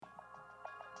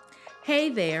Hey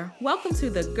there, welcome to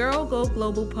the Girl Go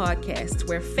Global podcast,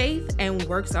 where faith and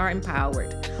works are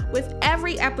empowered. With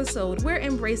every episode, we're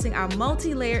embracing our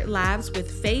multi layered lives with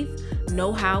faith,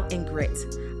 know how, and grit.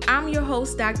 I'm your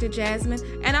host, Dr. Jasmine,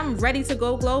 and I'm ready to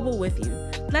go global with you.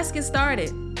 Let's get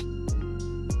started.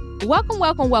 Welcome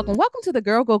to the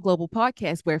Girl Go Global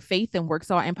podcast, where faith and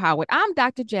works are empowered. I'm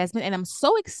Dr. Jasmine, and I'm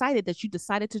so excited that you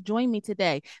decided to join me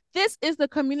today. This is the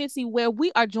community where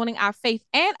we are joining our faith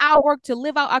and our work to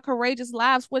live out our courageous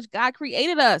lives, which God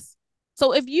created us.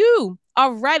 So if you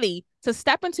are ready to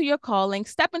step into your calling,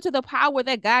 step into the power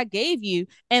that God gave you,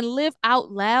 and live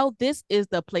out loud, this is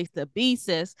the place to be,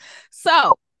 sis.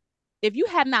 So if you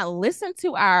have not listened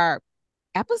to our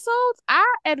episodes, I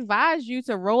advise you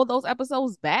to roll those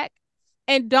episodes back.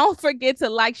 And don't forget to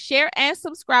like, share, and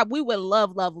subscribe. We would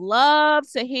love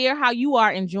to hear how you are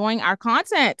enjoying our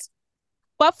content.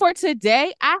 But for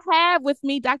today, I have with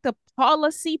me Dr.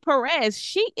 Paula C. Perez.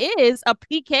 She is a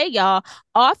PK, y'all,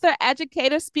 author,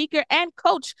 educator, speaker, and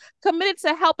coach committed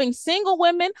to helping single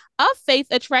women of faith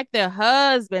attract their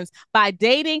husbands by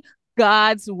dating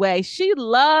God's way. She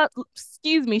lives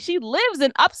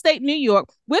in upstate New York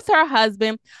with her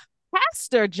husband,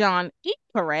 Pastor John E.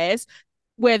 Perez,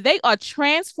 where they are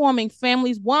transforming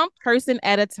families one person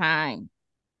at a time.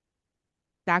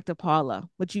 Dr. Paula,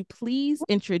 would you please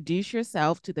introduce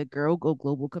yourself to the Girl Go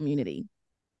Global community?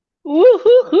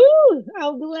 Woo-hoo-hoo!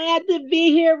 I'm glad to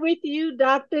be here with you,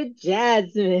 Dr.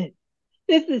 Jasmine.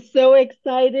 This is so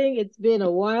exciting. It's been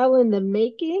a while in the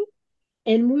making,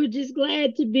 and we're just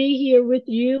glad to be here with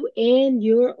you and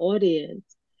your audience.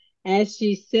 As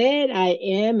she said, I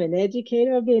am an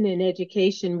educator. I've been in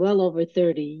education well over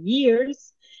 30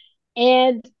 years.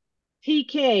 And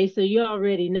PK, so you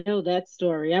already know that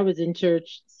story. I was in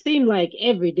church, seemed like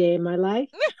every day in my life.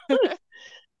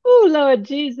 Oh, Lord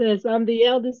Jesus, I'm the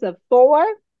eldest of four,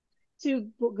 two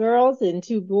girls and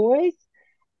two boys.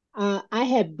 I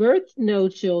have birthed no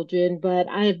children, but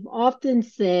I've often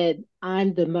said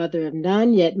I'm the mother of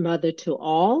none, yet mother to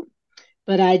all.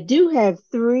 But I do have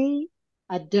three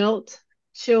adult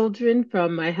children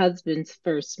from my husband's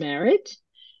first marriage.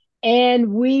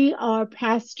 And we are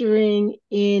pastoring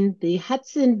in the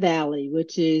Hudson Valley,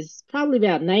 which is probably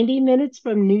about 90 minutes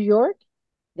from New York.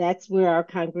 That's where our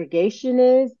congregation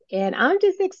is. And I'm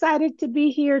just excited to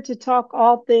be here to talk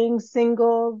all things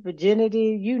single,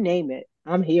 virginity, you name it.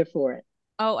 I'm here for it.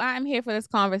 Oh, I'm here for this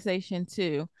conversation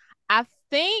too. I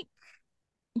think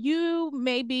you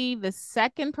may be the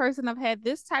second person I've had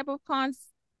this type of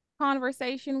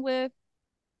conversation with,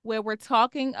 where we're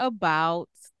talking about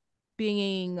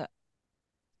being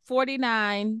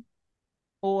 49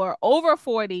 or over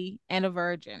 40 and a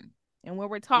virgin. And when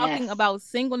we're talking Yes. about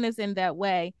singleness in that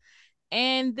way,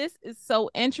 and this is so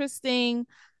interesting.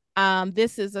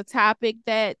 This is a topic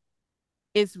that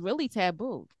is really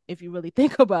taboo if you really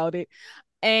think about it.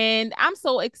 And I'm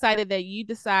so excited that you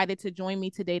decided to join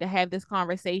me today to have this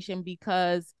conversation,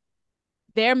 because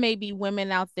there may be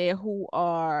women out there who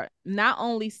are not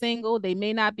only single, they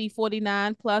may not be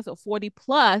 49 plus or 40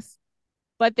 plus,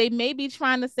 but they may be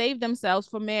trying to save themselves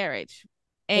for marriage.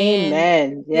 And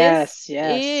Amen. this Yes,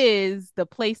 yes. is the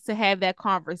place to have that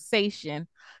conversation.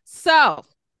 So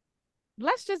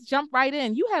let's just jump right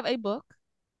in. You have a book,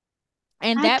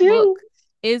 and I that book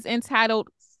do. is entitled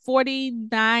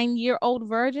 49-Year-Old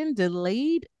Virgin,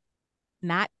 Delayed,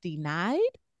 Not Denied.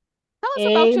 Tell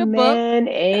us about your book. Amen.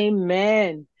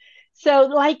 Amen. So,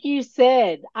 like you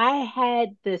said, I had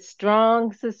the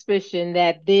strong suspicion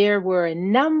that there were a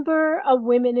number of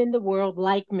women in the world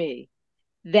like me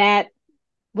that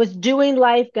was doing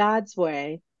life God's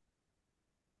way,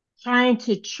 trying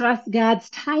to trust God's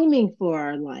timing for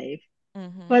our life,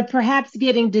 Mm-hmm. but perhaps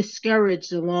getting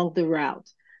discouraged along the route.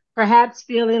 Perhaps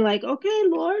feeling like, okay,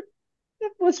 Lord,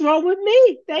 what's wrong with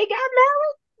me? They got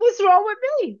married. What's wrong with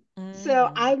me? So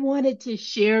Mm-hmm. I wanted to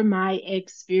share my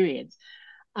experience.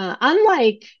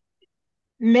 Unlike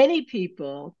many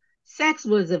people, sex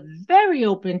was a very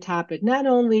open topic, not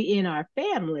only in our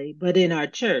family, but in our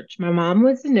church. My mom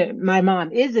is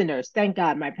a nurse. Thank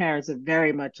God my parents are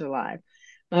very much alive.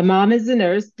 My mom is a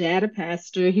nurse, dad a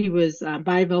pastor. He was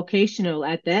bivocational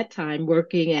at that time,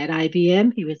 working at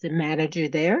IBM. He was a manager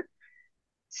there.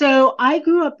 So I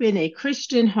grew up in a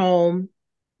Christian home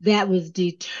that was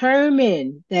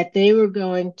determined that they were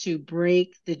going to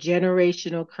break the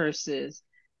generational curses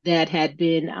that had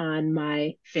been on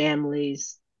my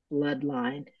family's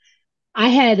bloodline. I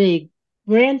had a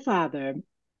grandfather,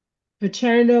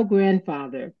 paternal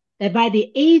grandfather, that by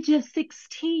the age of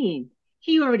 16,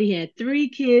 he already had three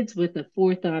kids with a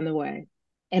fourth on the way.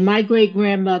 And my great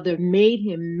grandmother made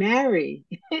him marry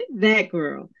that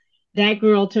girl. That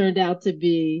girl turned out to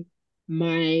be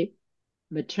my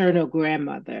maternal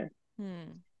grandmother.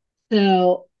 Hmm.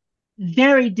 So,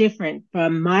 very different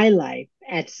from my life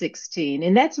at 16.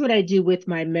 And that's what I do with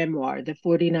my memoir, The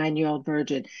 49-Year-Old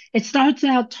Virgin. It starts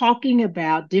out talking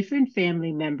about different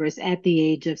family members at the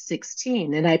age of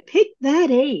 16. And I picked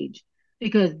that age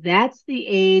because that's the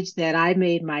age that I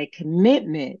made my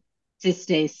commitment to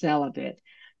stay celibate.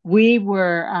 We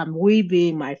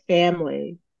being my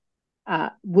family,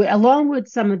 along with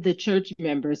some of the church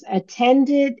members,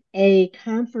 attended a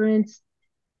conference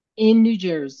in New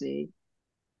Jersey,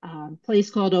 place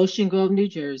called Ocean Grove, New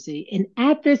Jersey. And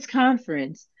at this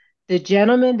conference, the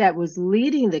gentleman that was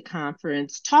leading the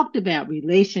conference talked about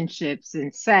relationships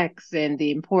and sex and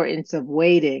the importance of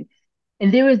waiting.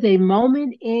 And there was a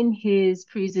moment in his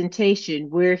presentation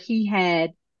where he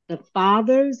had the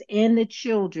fathers and the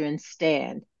children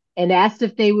stand and asked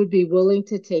if they would be willing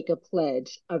to take a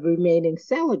pledge of remaining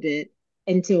celibate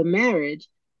until marriage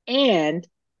and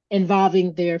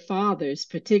involving their fathers,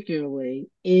 particularly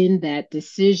in that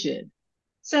decision.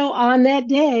 So on that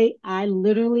day, I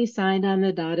literally signed on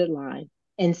the dotted line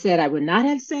and said I would not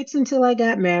have sex until I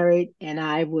got married, and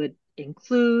I would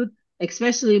include,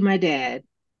 especially my dad,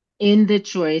 in the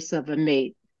choice of a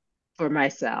mate for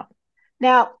myself.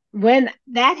 Now, when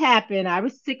that happened, I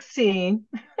was 16,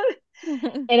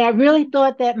 and I really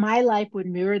thought that my life would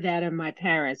mirror that of my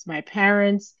parents. My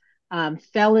parents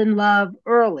fell in love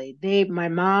early. My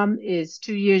mom is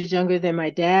 2 years younger than my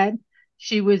dad.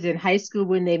 She was in high school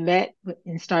when they met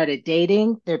and started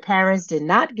dating. Their parents did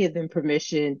not give them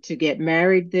permission to get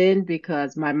married then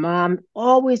because my mom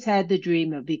always had the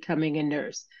dream of becoming a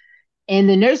nurse. And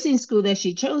the nursing school that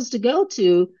she chose to go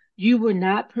to, you were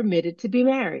not permitted to be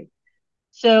married.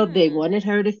 So they Hmm. wanted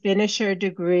her to finish her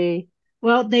degree.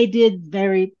 Well, they did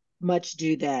very much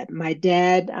do that. My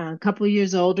dad, a couple of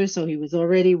years older, so he was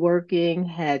already working,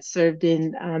 had served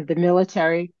in the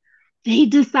military. He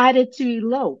decided to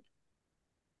elope.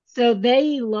 So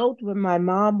they eloped when my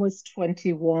mom was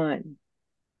 21.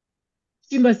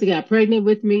 She must have got pregnant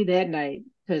with me that night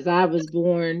because I was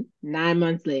born 9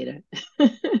 months later.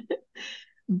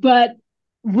 But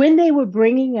when they were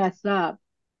bringing us up,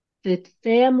 the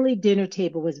family dinner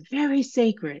table was very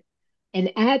sacred.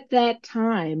 And at that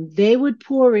time, they would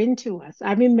pour into us.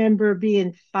 I remember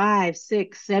being 5,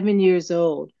 6, 7 years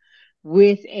old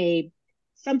with a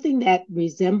something that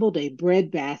resembled a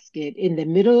bread basket in the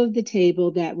middle of the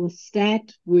table that was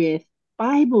stacked with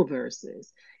Bible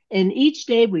verses. And each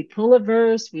day we'd pull a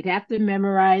verse, we'd have to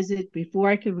memorize it before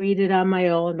I could read it on my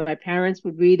own. My parents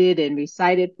would read it and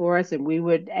recite it for us, and we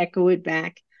would echo it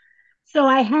back. So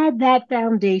I had that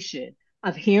foundation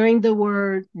of hearing the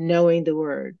word, knowing the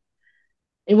word.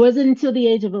 It wasn't until the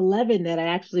age of 11 that I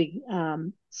actually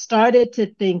started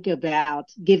to think about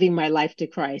giving my life to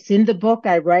Christ. In the book,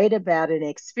 I write about an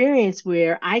experience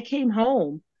where I came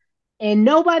home and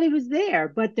nobody was there,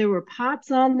 but there were pots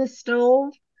on the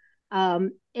stove.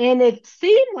 And it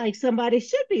seemed like somebody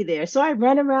should be there. So I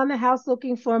ran around the house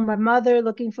looking for my mother,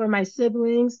 looking for my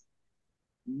siblings.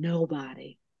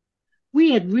 Nobody.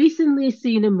 We had recently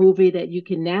seen a movie that you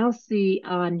can now see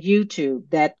on YouTube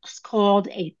that's called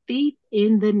A Thief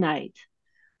in the Night.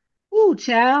 Ooh,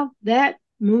 child, that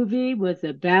movie was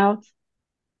about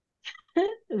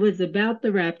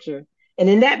the rapture. And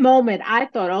in that moment, I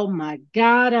thought, oh my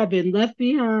God, I've been left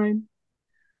behind.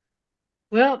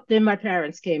 Well, then my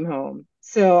parents came home.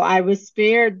 So I was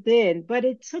spared then, but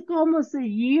it took almost a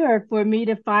year for me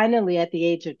to finally, at the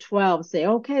age of 12, say,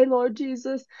 okay, Lord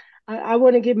Jesus, I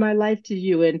want to give my life to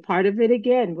you. And part of it,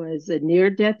 again, was a near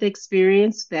death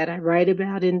experience that I write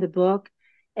about in the book.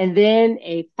 And then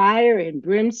a fire and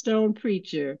brimstone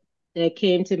preacher that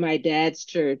came to my dad's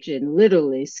church and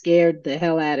literally scared the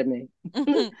hell out of me.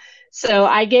 So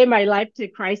I gave my life to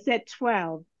Christ at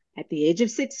 12. At the age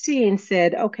of 16,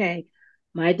 said, okay,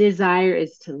 my desire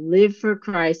is to live for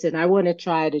Christ, and I want to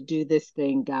try to do this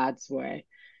thing God's way.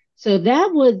 So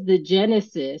that was the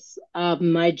genesis of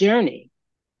my journey.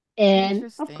 And of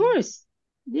Interesting. course,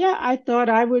 yeah, I thought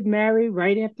I would marry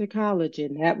right after college,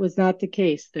 and that was not the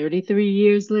case. 33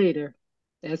 years later,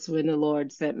 that's when the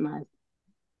Lord sent my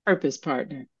purpose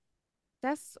partner.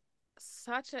 That's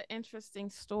such an interesting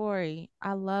story.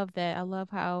 I love that. I love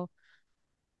how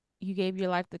you gave your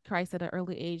life to Christ at an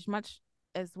early age, much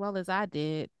as well as I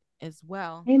did as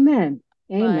well. Amen.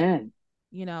 But, Amen.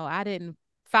 I didn't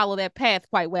follow that path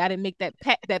quite well. I didn't make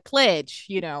that pledge.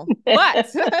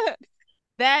 But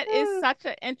that is such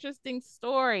an interesting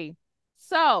story.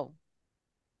 So,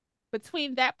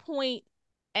 between that point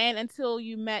and until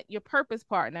you met your purpose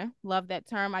partner, love that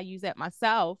term. I use that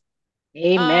myself.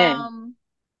 Amen. Um,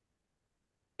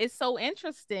 it's so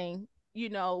interesting.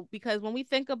 because when we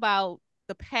think about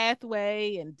the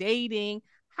pathway and dating,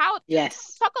 how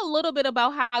Yes, talk a little bit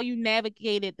about how you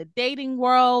navigated the dating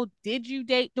world. Did you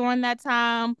date during that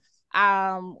time?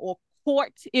 Or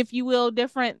court, if you will,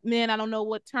 different men. I don't know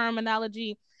what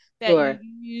terminology that you sure.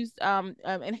 used,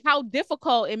 and how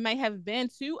difficult it may have been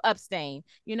to abstain,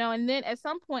 and then at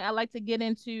some point I like to get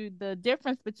into the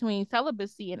difference between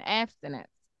celibacy and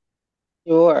abstinence.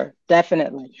 Sure,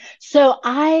 definitely. So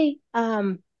I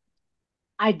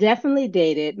definitely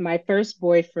dated my first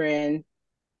boyfriend,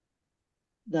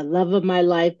 the love of my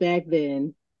life back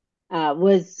then,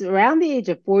 was around the age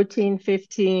of 14,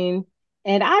 15,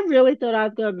 and I really thought I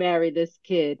was going to marry this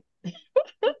kid.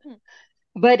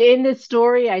 But in the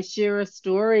story, I share a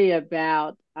story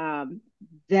about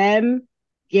them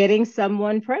getting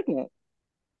someone pregnant.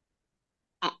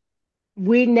 I-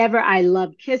 We never, I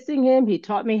loved kissing him. He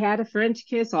taught me how to French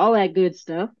kiss, all that good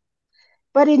stuff.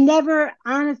 But it never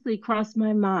honestly crossed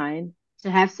my mind to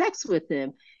have sex with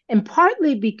him. And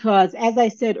partly because, as I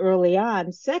said early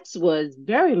on, sex was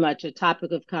very much a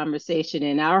topic of conversation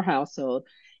in our household.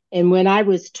 And when I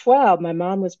was 12, my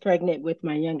mom was pregnant with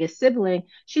my youngest sibling.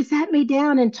 She sat me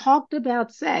down and talked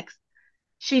about sex.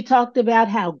 She talked about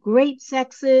how great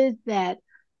sex is, that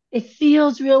it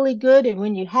feels really good. And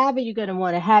when you have it, you're going to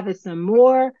want to have it some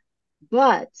more.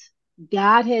 But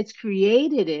God has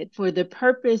created it for the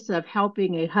purpose of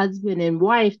helping a husband and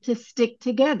wife to stick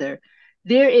together.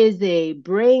 There is a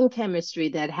brain chemistry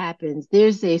that happens,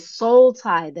 there's a soul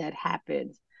tie that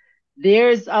happens.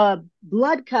 There's a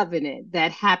blood covenant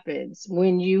that happens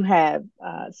when you have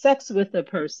sex with a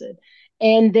person.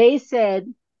 And they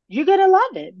said, you're going to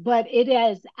love it, but it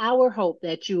is our hope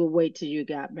that you will wait till you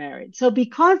got married. So,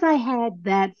 because I had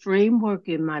that framework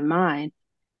in my mind,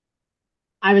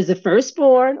 I was a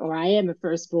firstborn, or I am a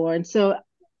firstborn. So,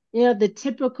 the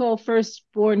typical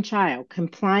firstborn child,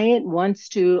 compliant, wants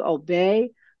to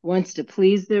obey, wants to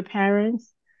please their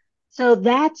parents. So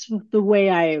that's the way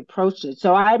I approached it.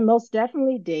 So I most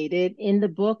definitely dated. In the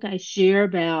book, I share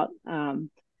about,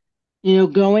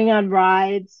 going on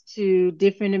rides to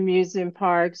different amusement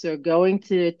parks or going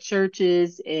to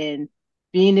churches and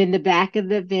being in the back of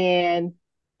the van.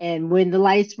 And when the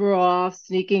lights were off,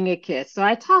 sneaking a kiss. So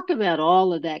I talk about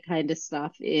all of that kind of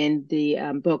stuff in the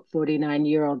book,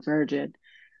 49-Year-Old Virgin.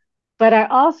 But I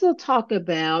also talk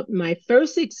about my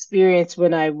first experience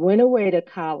when I went away to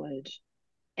college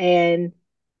and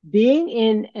being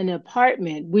in an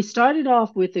apartment. We started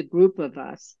off with a group of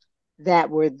us that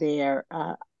were there.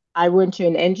 I went to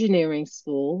an engineering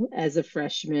school as a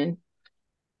freshman,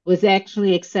 was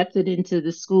actually accepted into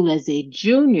the school as a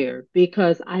junior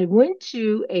because I went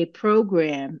to a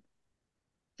program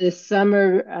this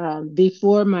summer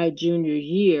before my junior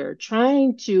year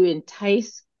trying to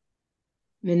entice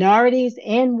minorities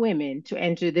and women to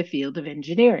enter the field of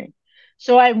engineering.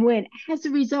 So I went, as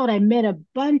a result, I met a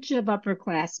bunch of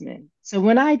upperclassmen. So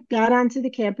when I got onto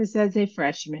the campus as a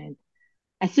freshman,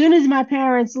 as soon as my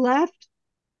parents left,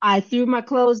 I threw my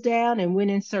clothes down and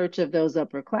went in search of those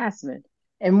upperclassmen.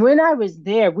 And when I was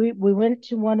there, we went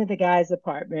to one of the guys'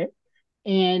 apartment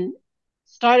and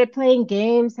started playing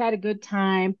games, had a good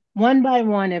time. One by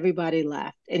one, everybody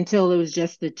left until it was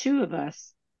just the two of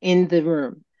us in the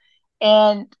room.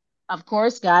 And of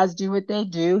course, guys do what they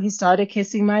do. He started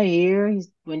kissing my ear, he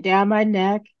went down my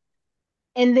neck.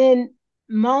 And then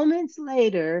moments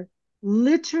later,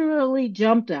 literally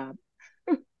jumped up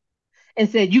and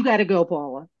said, "You got to go,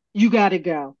 Paula. You got to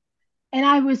go." And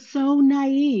I was so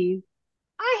naive.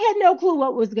 I had no clue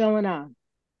what was going on.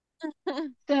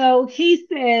 So he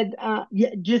said,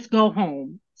 yeah, just go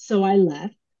home. So I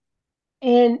left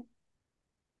and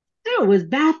still was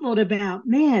baffled about,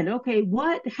 man, okay,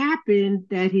 what happened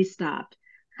that he stopped?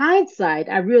 Hindsight,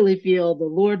 I really feel the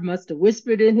Lord must have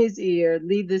whispered in his ear,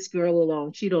 leave this girl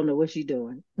alone. She don't know what she's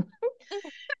doing.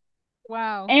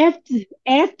 Wow. After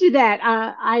after that,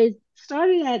 I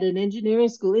started at an engineering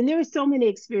school, and there were so many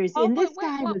experiences. Oh, And but this wait,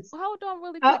 guy well, was, hold on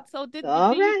really oh, quick. So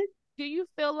all right. do you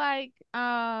feel like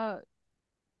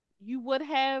you would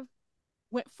have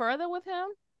went further with him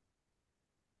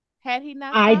had he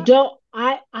not stopped?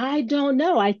 I don't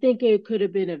know. I think it could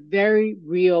have been a very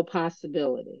real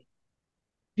possibility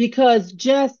because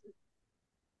just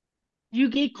you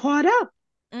get caught up.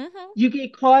 Mm-hmm. You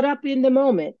get caught up in the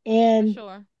moment, For and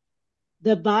sure.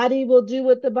 the body will do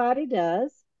what the body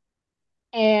does.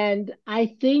 And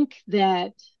I think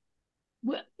that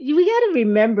we got to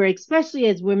remember, especially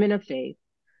as women of faith,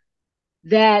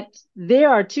 that there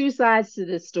are two sides to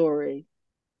this story.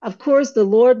 Of course, the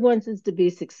Lord wants us to be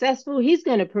successful. He's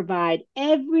going to provide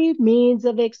every means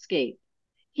of escape.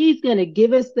 He's going to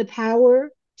give us the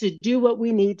power to do what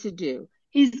we need to do.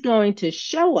 He's going to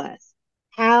show us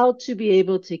how to be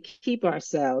able to keep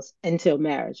ourselves until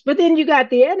marriage. But then you got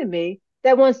the enemy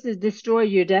that wants to destroy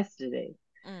your destiny.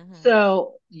 Mm-hmm.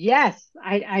 So, yes,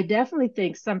 I definitely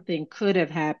think something could have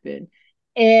happened.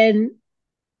 And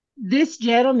this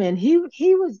gentleman, he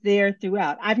was there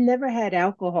throughout. I've never had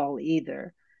alcohol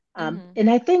either. Mm-hmm. And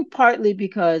I think partly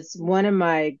because one of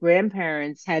my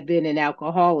grandparents had been an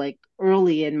alcoholic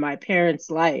early in my parents'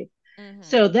 life. Mm-hmm.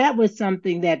 So that was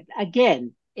something that,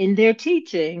 again, in their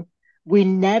teaching, we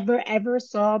never ever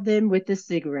saw them with a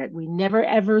cigarette. We never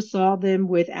ever saw them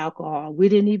with alcohol. We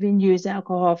didn't even use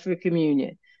alcohol for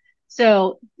communion.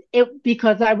 So it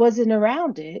because I wasn't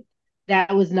around it,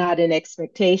 that was not an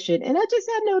expectation. And I just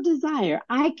had no desire.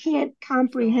 I can't Sure.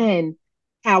 comprehend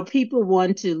how people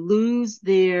want to lose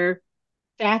their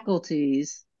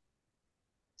faculties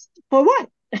for what?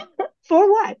 For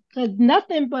what? Because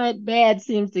nothing but bad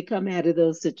seems to come out of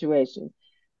those situations.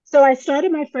 So I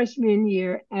started my freshman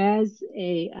year as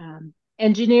a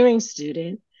engineering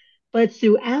student, but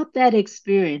throughout that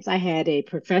experience, I had a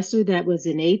professor that was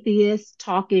an atheist,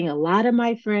 talking a lot of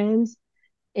my friends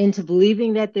into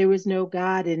believing that there was no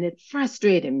God, and it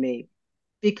frustrated me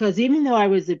because even though I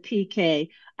was a PK,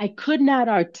 I could not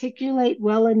articulate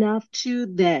well enough to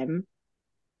them.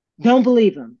 Don't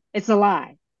believe them. It's a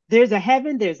lie. There's a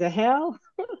heaven, there's a hell,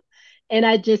 and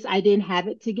I didn't have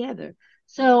it together. Mm-hmm.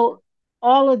 So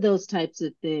all of those types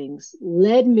of things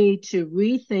led me to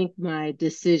rethink my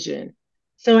decision.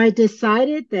 So I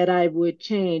decided that I would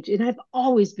change, and I've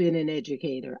always been an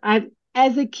educator. I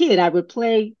As a kid, I would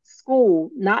play school,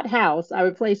 not house. I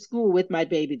would play school with my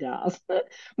baby dolls.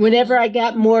 Whenever Mm-hmm. I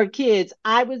got more kids,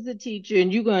 I was the teacher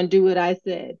and you're going to do what I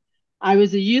said. I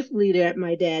was a youth leader at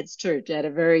my dad's church at a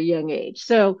very young age.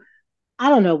 So I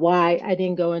don't know why I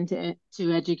didn't go into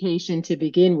to education to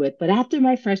begin with, but after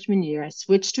my freshman year, I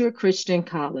switched to a Christian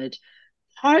college,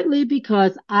 partly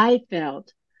because I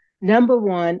felt, number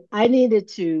one, I needed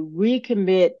to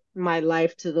recommit my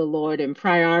life to the Lord and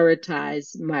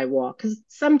prioritize my walk. Because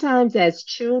sometimes as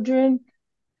children,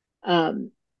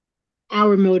 um,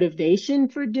 our motivation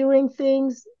for doing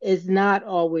things is not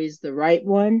always the right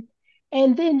one.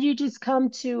 And then you just come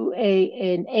to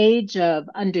an age of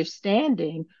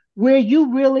understanding where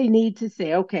you really need to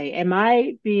say, okay, am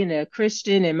I being a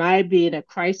Christian? Am I being a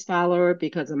Christ follower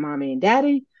because of mommy and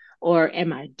daddy? Or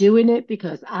am I doing it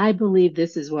because I believe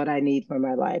this is what I need for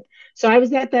my life? So I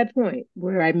was at that point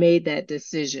where I made that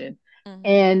decision. Mm-hmm.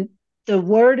 And the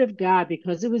word of God,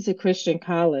 because it was a Christian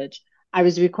college, I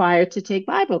was required to take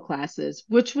Bible classes,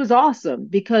 which was awesome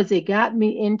because it got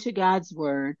me into God's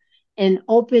word and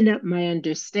opened up my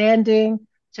understanding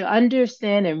to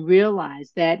understand and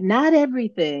realize that not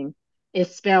everything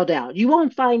is spelled out. You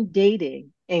won't find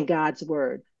dating in God's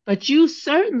word, but you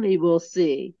certainly will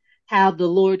see how the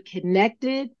Lord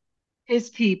connected his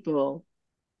people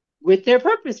with their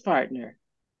purpose partner.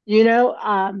 You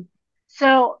know,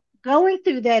 so going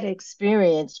through that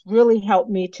experience really helped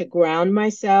me to ground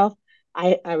myself.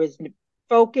 I was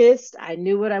focused. I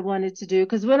knew what I wanted to do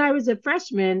because when I was a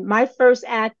freshman, my first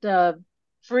act of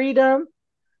freedom,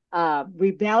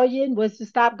 rebellion was to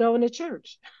stop going to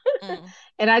church. Mm.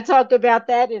 And I talk about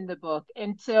that in the book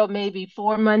until maybe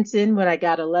 4 months in when I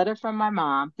got a letter from my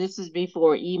mom. This is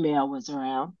before email was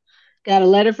around. Got a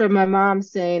letter from my mom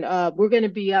saying, we're going to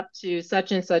be up to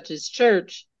such and such's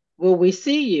church. Will we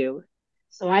see you?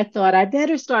 So I thought I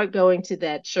better start going to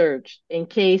that church in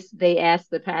case they ask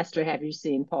the pastor, have you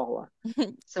seen Paula?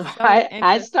 So So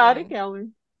I started interesting.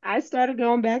 going. I started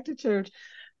going back to church.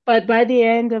 But by the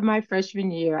end of my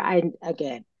freshman year, I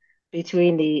again,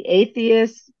 between the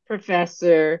atheist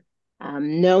professor,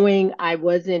 knowing I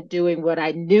wasn't doing what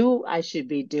I knew I should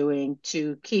be doing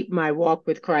to keep my walk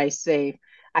with Christ safe,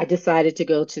 I decided to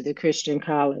go to the Christian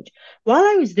college. While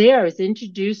I was there, I was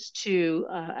introduced to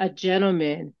a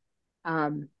gentleman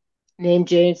um, named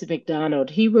James McDonald.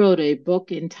 He wrote a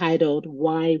book entitled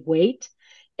Why Wait?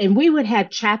 And we would have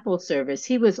chapel service.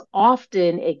 He was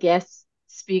often a guest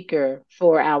speaker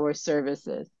for our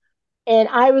services. And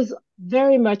I was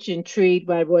very much intrigued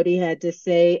by what he had to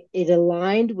say. It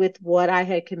aligned with what I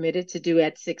had committed to do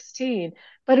at 16,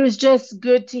 but it was just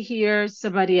good to hear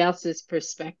somebody else's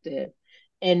perspective.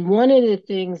 And one of the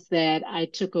things that I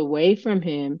took away from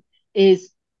him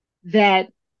is that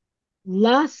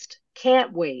lust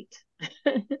can't wait,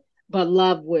 but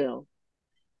love will.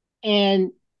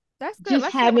 And That's good. just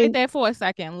Let's sit right having, there for a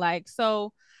second. Like,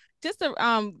 so just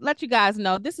to let you guys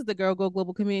know, this is the Girl Go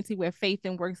Global community where faith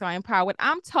and works are empowered.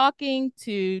 I'm talking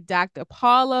to Dr.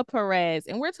 Paula Perez,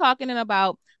 and we're talking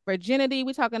about virginity.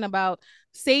 We're talking about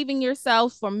saving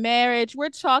yourself for marriage. We're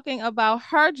talking about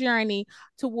her journey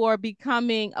toward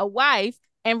becoming a wife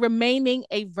and remaining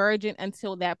a virgin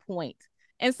until that point.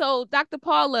 And so, Dr.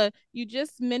 Paula, you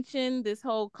just mentioned this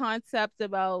whole concept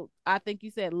about, I think you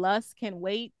said lust can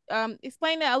wait.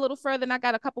 Explain that a little further, and I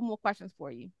got a couple more questions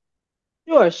for you.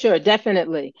 Sure, sure,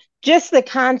 definitely. Just the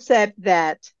concept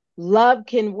that love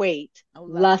can wait, Oh,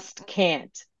 love. lust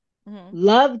can't. Mm-hmm.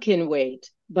 Love can wait,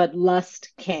 but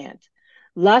lust can't.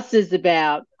 Lust is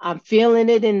about, I'm feeling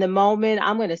it in the moment.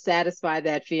 I'm going to satisfy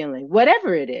that feeling,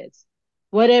 whatever it is.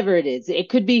 Whatever it is. It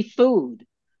could be food.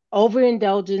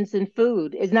 Overindulgence in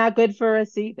food is not good for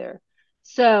us either.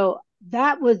 So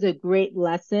that was a great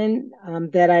lesson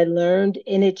that I learned,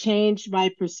 and it changed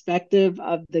my perspective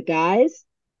of the guys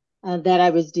that I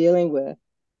was dealing with.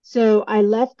 So I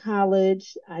left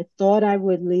college. I thought I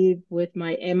would leave with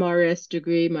my MRS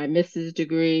degree, my Mrs.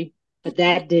 degree, but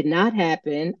that did not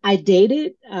happen. I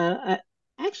dated,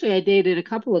 actually, I dated a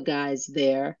couple of guys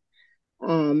there,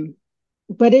 um,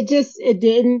 but it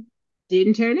didn't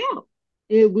turn out.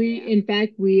 Yeah. In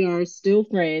fact, we are still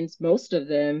friends, most of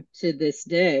them to this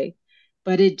day,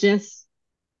 but it just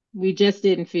we just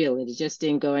didn't feel it. It just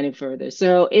didn't go any further.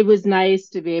 So it was nice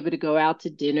to be able to go out to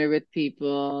dinner with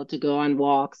people, to go on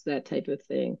walks, that type of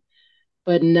thing.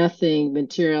 But nothing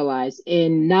materialized.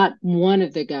 And not one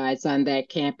of the guys on that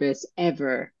campus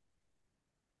ever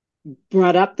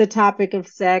brought up the topic of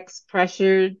sex,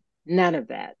 pressured, none of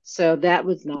that. So that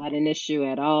was not an issue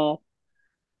at all.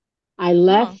 I Oh,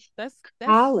 left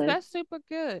college. that's super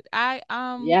good.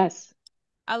 Yes.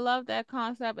 I love that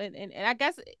concept, and I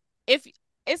guess if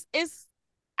it's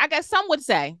I guess some would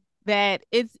say that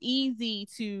it's easy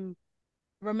to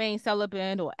remain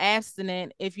celibate or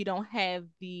abstinent if you don't have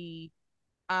the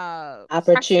pressure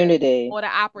Opportunity. or the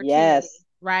opportunity, Yes.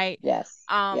 right? Yes.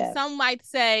 Some Yes. might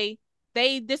say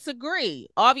they disagree.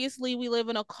 Obviously, we live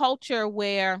in a culture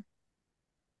where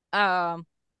um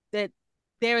that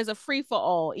there is a free for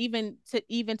all. Even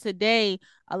today,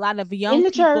 a lot of In young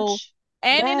the people church.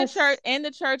 and Yes. in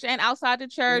the church and outside the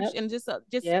church, Yep. and just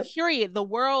Yep. period, the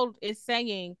world is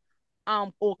saying,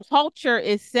 or culture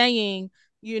is saying,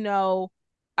 you know,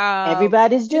 uh,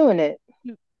 Everybody's just doing it.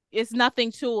 it's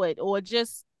nothing to it, or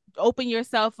just open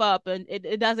yourself up, and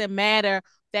it doesn't matter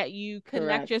that you connect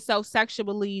Correct. yourself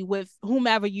sexually with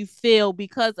whomever you feel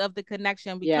because of the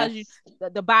connection, because you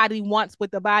Yes. the body wants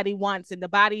what the body wants and the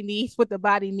body needs what the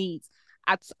body needs.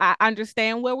 I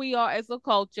understand where we are as a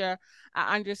culture.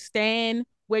 I understand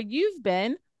where you've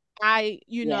been.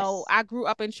 Yes. I grew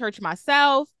up in church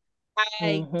myself.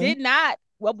 I Mm-hmm. did not,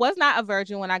 well, was not a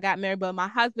virgin when I got married, but my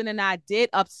husband and I did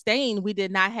abstain. We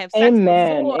did not have sex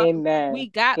Amen. before Amen. we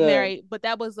got Good. married, but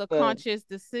that was a Good. conscious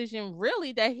decision,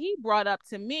 really, that he brought up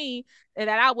to me, and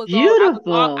that I Beautiful.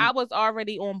 was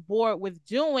already on board with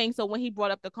doing. So when he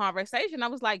brought up the conversation, I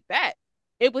was like, that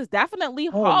it was definitely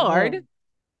hard, Amen.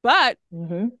 but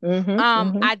Mm-hmm. Mm-hmm.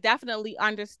 Mm-hmm. I definitely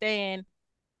understand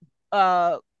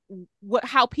uh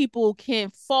how people can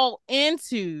fall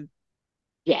into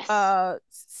Yes.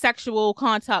 sexual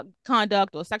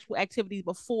conduct or sexual activities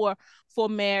before for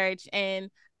marriage,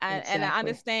 and I Exactly.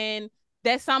 understand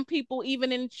that some people,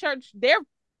 even in church, there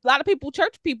a lot of people,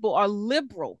 church people, are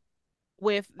liberal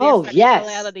with their Oh, yes.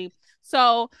 sexuality.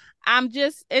 So I'm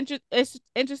just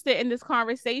interested in this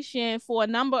conversation for a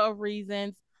number of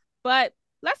reasons, but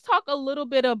let's talk a little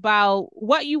bit about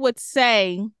what you would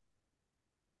say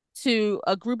to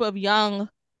a group of young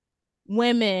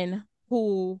women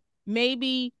who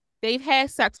maybe they've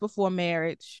had sex before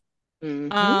marriage.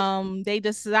 Mm-hmm. They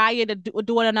decided to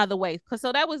do it another way. Cause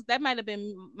so that might have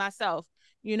been myself.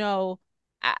 You know,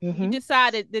 you Mm-hmm.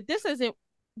 decided that this isn't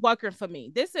working for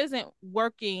me. This isn't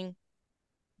working.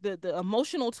 The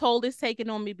emotional toll is taking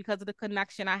on me because of the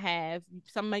connection I have.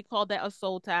 Some may call that a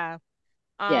soul tie.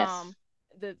 Yes. Um,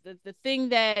 the thing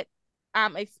that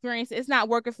I'm experiencing, it's not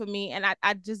working for me, and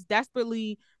I just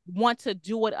desperately want to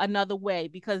do it another way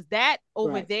because that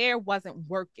over Right. there wasn't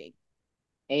working,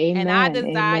 and I Amen.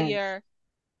 Amen. desire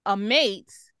a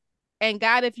mate. And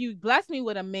God, if you bless me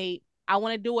with a mate, I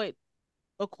want to do it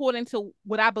according to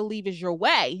what I believe is your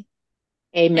way.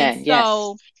 And Amen. Yes.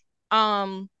 so,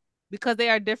 um, because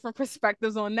there are different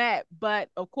perspectives on that, but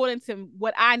according to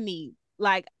what I need,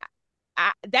 like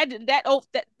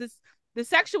that the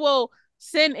sexual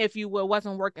sin, if you will,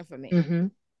 wasn't working for me, Mm-hmm.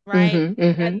 right? Mm-hmm.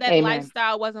 Mm-hmm. That Amen.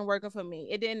 lifestyle wasn't working for me.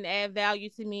 It didn't add value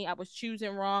to me. I was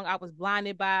choosing wrong. I was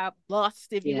blinded by lust,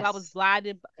 if you will. I was Yes.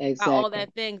 blinded by all Exactly.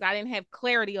 that things. I didn't have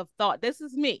clarity of thought. This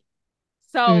is me.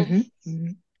 So, Mm-hmm.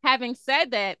 Mm-hmm. having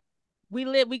said that,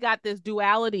 we got this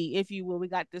duality, if you will. We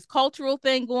got this cultural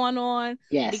thing going on.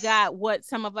 We Yes. got what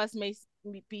some of us may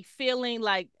be feeling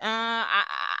like,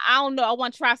 I don't know, I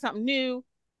want to try something new,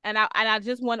 and I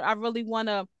really want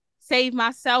to save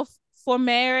myself for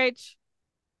marriage.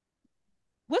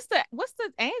 What's the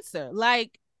answer?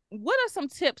 Like, what are some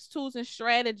tips, tools, and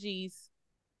strategies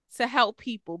to help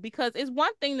people? Because it's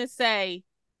one thing to say,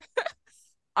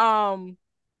 um,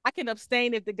 I can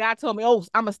abstain if the guy told me, "Oh,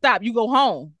 I'm gonna stop. You go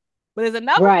home." But it's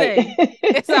another Right. thing.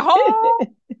 It's a whole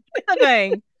other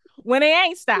thing when they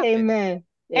ain't stopping, Amen.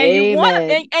 and you want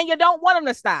Amen. and you don't want them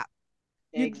to stop.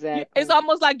 It's Exactly.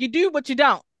 almost like you do, but you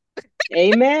don't.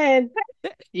 Amen.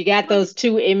 You got When you, those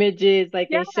two images like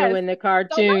they show yes. in the So let's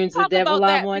cartoons, the talk devil about on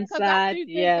that one because I side. do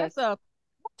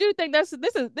think Yes.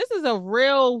 this is a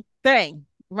real thing,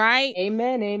 right?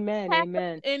 Amen. Amen. Have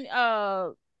Amen. in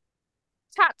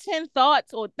top 10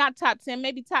 thoughts, or not top 10,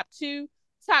 maybe top two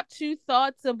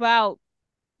thoughts about,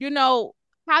 you know,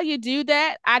 how you do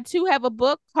that. I too have a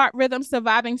book, Heart Rhythm: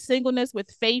 Surviving Singleness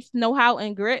with Faith, Know-How,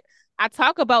 and Grit. I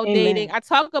talk about dating. Amen. I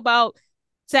talk about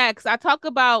sex. I talk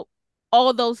about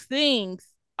all those things.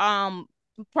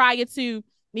 Prior to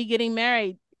me getting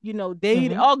married,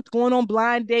 date, Hmm. all going on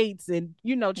blind dates, and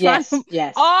trying to Yes.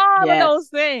 Yes. all of those Yes.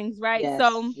 things, right? Yes.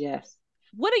 So, Yes.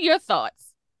 what are your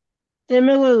thoughts?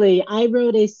 Similarly, I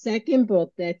wrote a second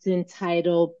book that's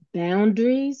entitled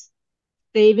Boundaries: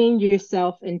 Saving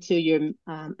Yourself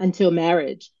until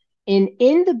marriage. And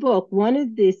in the book, one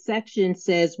of the sections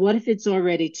says, "What if it's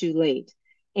already too late?"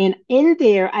 And in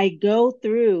there, I go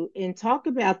through and talk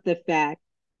about the fact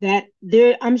that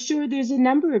I'm sure there's a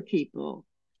number of people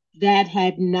that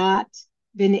have not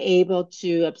been able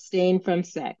to abstain from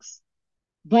sex,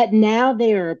 but now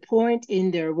they are at a point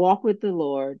in their walk with the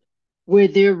Lord where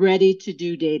they're ready to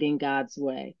do dating God's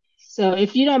way. So,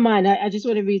 if you don't mind, I just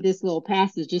want to read this little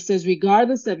passage. It says,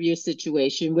 "Regardless of your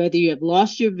situation, whether you have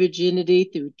lost your virginity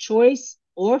through choice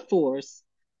or force,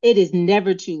 it is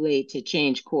never too late to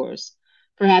change course.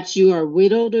 Perhaps you are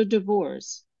widowed or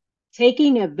divorced.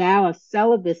 Taking a vow of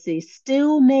celibacy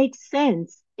still makes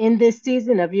sense in this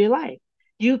season of your life.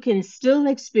 You can still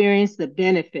experience the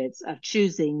benefits of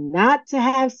choosing not to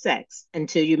have sex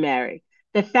until you marry.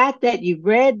 The fact that you've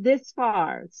read this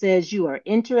far says you are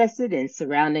interested in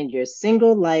surrounding your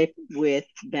single life with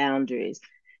boundaries."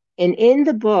 And in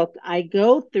the book, I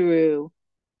go through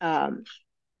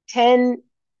 10,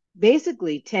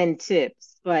 basically 10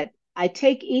 tips, but I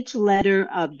take each letter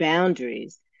of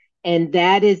boundaries, and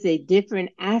that is a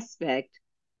different aspect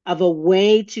of a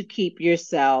way to keep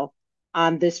yourself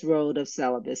on this road of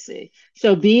celibacy.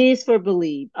 So B is for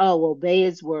believe. O, obey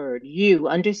his word. U,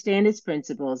 understand his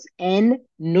principles. N,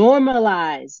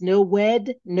 normalize. No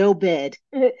wed, no bed.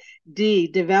 D,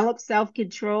 develop self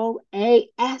control. A,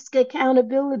 ask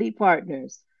accountability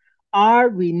partners. R,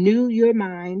 renew your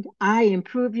mind. I,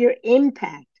 improve your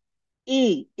impact.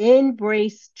 E,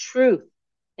 embrace truth.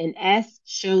 And S,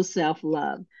 show self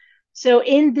love. So,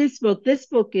 in this book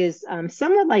is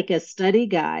somewhat like a study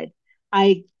guide.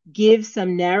 I give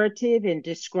some narrative and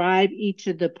describe each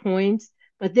of the points,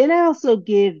 but then I also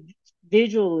give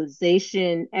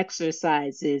visualization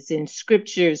exercises and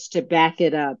scriptures to back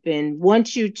it up and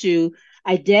want you to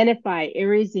identify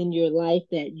areas in your life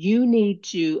that you need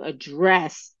to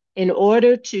address in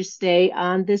order to stay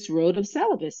on this road of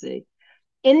celibacy.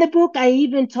 In the book, I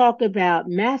even talk about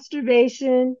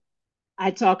masturbation. I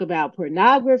talk about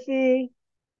pornography.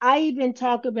 I even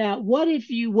talk about what if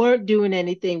you weren't doing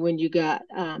anything when you got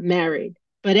married,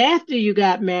 but after you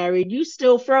got married, you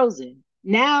still frozen.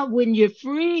 Now, when you're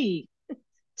free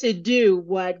to do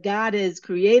what God has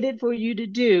created for you to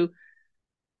do,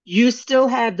 you still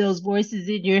have those voices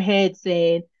in your head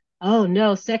saying, "Oh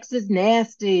no, sex is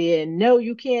nasty," and "No,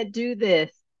 you can't do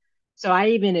this." So I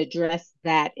even address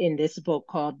that in this book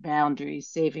called Boundaries: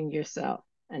 Saving Yourself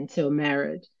Until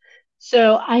Marriage.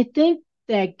 So I think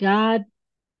that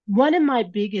one of my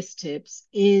biggest tips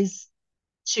is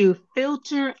to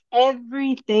filter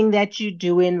everything that you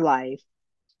do in life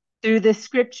through the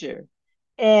scripture.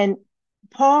 And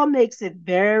Paul makes it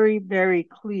very, very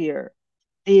clear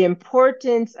the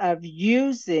importance of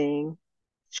using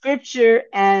scripture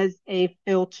as a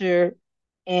filter.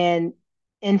 And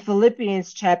in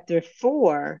Philippians chapter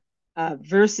 4,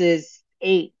 verses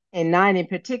 8 and 9 in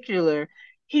particular,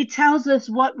 he tells us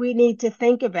what we need to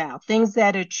think about: things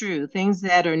that are true, things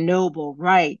that are noble,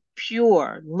 right,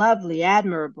 pure, lovely,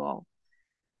 admirable.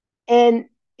 And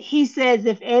he says,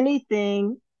 if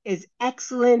anything is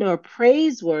excellent or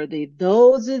praiseworthy,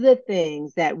 those are the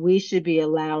things that we should be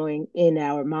allowing in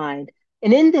our mind.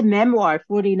 And in the memoir,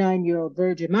 49-Year-Old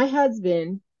Virgin, my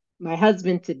husband my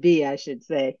husband to be, I should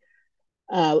say.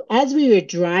 As we were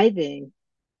driving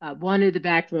one of the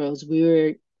back roads, we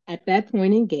were at that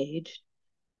point engaged.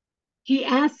 He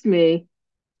asked me,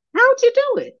 "How'd you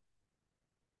do it?"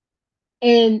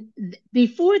 And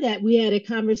before that, we had a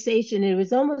conversation. It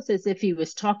was almost as if he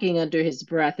was talking under his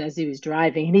breath as he was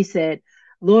driving. And he said,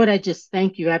 "Lord, I just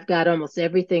thank you. I've got almost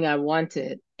everything I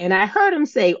wanted." And I heard him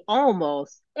say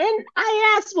almost. And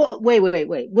I asked, well,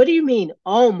 wait. What do you mean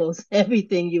almost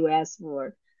everything you asked for?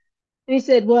 And he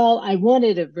said, "Well, I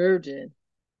wanted a virgin."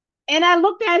 And I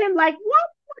looked at him like, what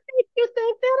makes you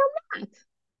think that I'm not?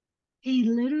 He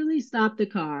literally stopped the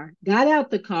car, got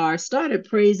out the car, started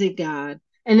praising God,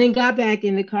 and then got back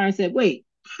in the car and said, "Wait,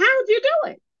 how'd you do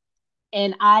it?"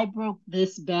 And I broke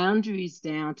this boundaries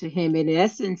down to him, in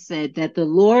essence, said that the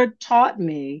Lord taught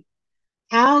me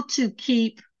how to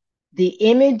keep the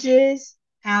images,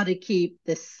 how to keep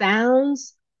the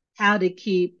sounds, how to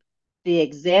keep the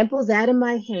examples out of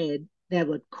my head that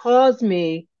would cause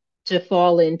me to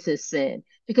fall into sin.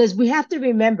 Because we have to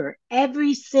remember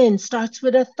every sin starts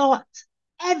with a thought,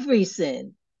 every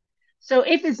sin. So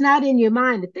if it's not in your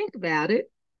mind to think about it,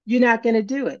 you're not going to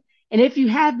do it. And if you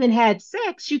haven't had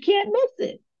sex, you can't miss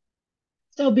it.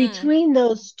 So Mm. between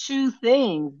those two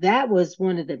things, that was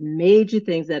one of the major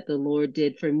things that the Lord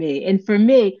did for me. And for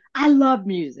me, I love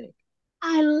music.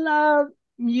 I love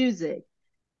music.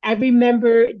 I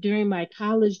remember during my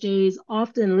college days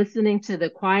often listening to the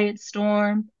Quiet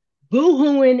Storm,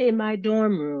 boo-hooing in my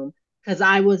dorm room because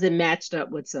I wasn't matched up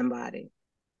with somebody.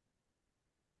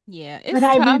 Yeah, But it's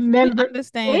I tough. We remember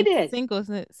understand it is. It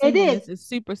singleness is. is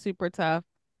super, super tough.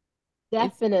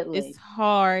 It's Definitely.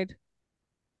 hard.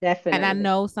 And I Definitely.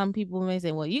 know some people may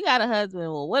say, "Well, you got a husband."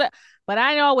 Well, what? But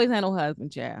I ain't always had no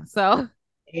husband, child. So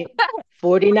It,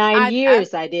 49 I, I,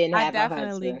 years I didn't I have a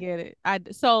definitely husband. get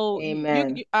it. So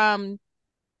Amen.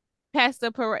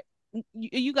 Pastor Perez,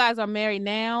 you guys are married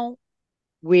now.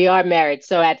 We are married.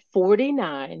 So at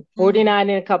 49, Mm-hmm. 49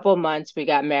 in a couple of months, we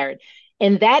got married.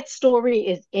 And that story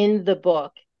is in the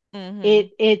book. Mm-hmm.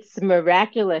 It's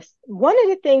miraculous. One of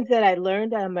the things that I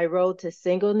learned on my road to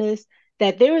singleness,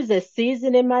 that there was a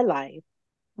season in my life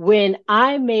when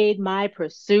I made my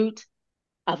pursuit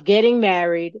of getting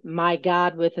married my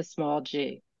God with a small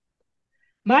G.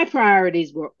 My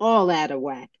priorities were all out of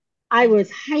whack. I was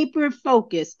Mm-hmm. hyper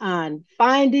focused on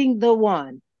finding the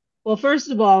one. Well, first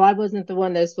of all, I wasn't the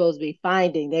one that was supposed to be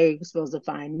finding, they were supposed to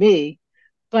find me.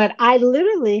 But I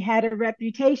literally had a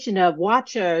reputation of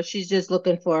watch her, she's just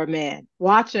looking for a man.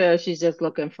 Watch her, she's just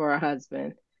looking for a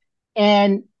husband.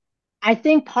 And I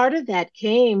think part of that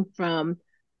came from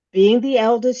being the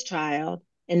eldest child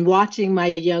and watching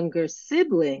my younger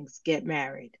siblings get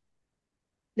married.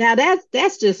 Now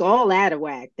that's just all out of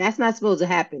whack. That's not supposed to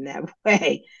happen that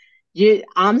way.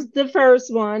 I'm the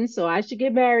first one, so I should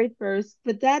get married first.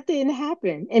 But that didn't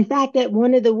happen. In fact, at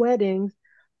one of the weddings,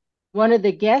 one of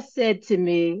the guests said to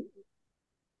me,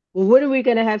 "Well, when are we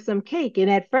going to have some cake?" And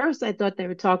at first, I thought they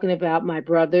were talking about my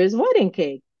brother's wedding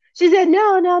cake. She said,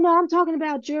 "No, I'm talking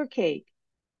about your cake."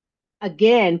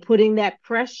 Again, putting that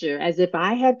pressure as if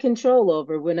I had control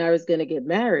over when I was going to get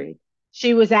married.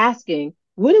 She was asking,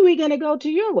 "When are we going to go to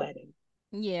your wedding?"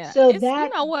 Yeah, So it's you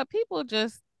that know what people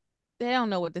just they don't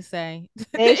know what to say.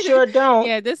 they sure don't.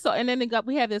 Yeah, this so and then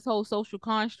we have this whole social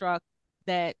construct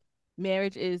that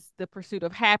marriage is the pursuit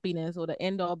of happiness or the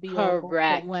end all be all for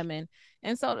Correct. women.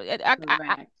 And so I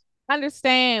Correct.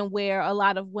 understand where a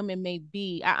lot of women may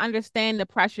be. I understand the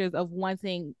pressures of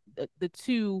wanting the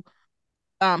two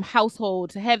household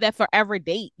to have that forever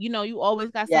date. You always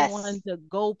got Yes. someone to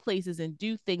go places and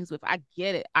do things with. I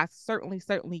get it. I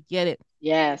certainly get it.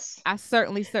 Yes. I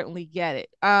certainly get it.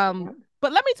 Yep.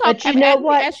 But let me talk. But you know Let me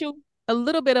what? ask you a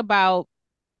little bit about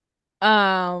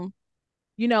um.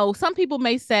 Some people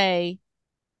may say,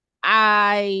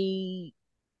 I,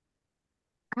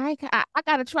 I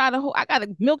gotta try I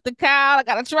gotta milk the cow. I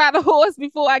gotta try the horse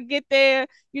before I get there.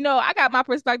 I got my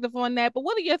perspective on that. But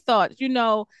what are your thoughts?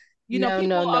 No, no,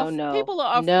 no, no. People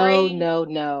are No, afraid. no,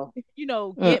 no. Get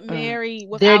Mm-mm. married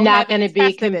They're without not going having to be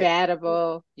tested it.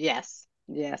 compatible. Yes.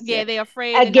 Yes. Yeah, Yes. they're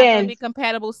afraid they're not going to Again, be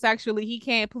compatible sexually. He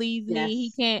can't please me. He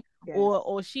yes. can't, Yes.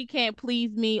 or she can't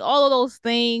please me. All of those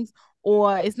things,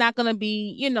 or it's not going to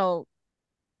be,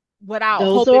 what I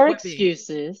Those hope it are would be.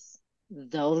 excuses.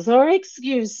 Those are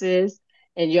excuses.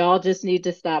 And y'all just need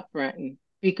to stop fronting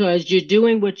because you're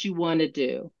doing what you want to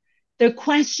do. The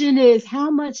question is, how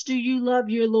much do you love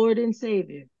your Lord and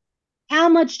Savior? How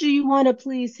much do you want to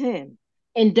please Him?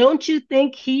 And don't you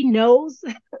think He knows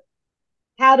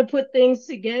how to put things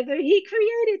together? He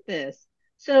created this.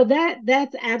 So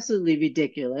that's absolutely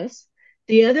ridiculous.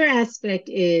 The other aspect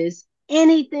is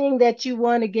anything that you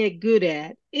want to get good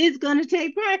at is going to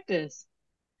take practice.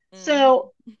 Mm-hmm.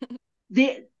 So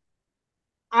the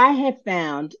I have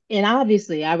found, and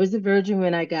obviously I was a virgin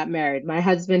when I got married. My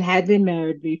husband had been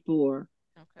married before,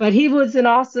 but Okay. he was an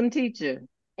awesome teacher.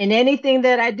 And anything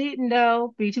that I didn't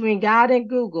know between God and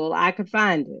Google, I could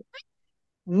find it.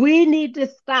 We need to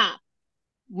stop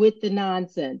with the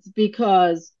nonsense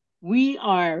because we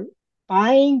are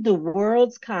buying the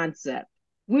world's concept.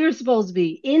 We're supposed to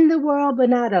be in the world, but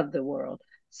not of the world.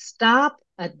 Stop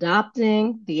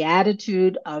adopting the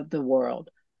attitude of the world.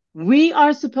 We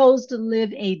are supposed to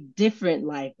live a different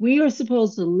life. We are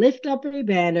supposed to lift up a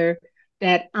banner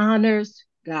that honors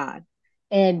God.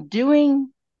 And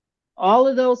doing all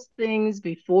of those things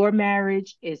before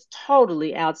marriage is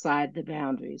totally outside the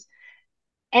boundaries.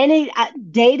 Any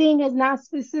dating is not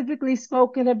specifically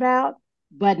spoken about,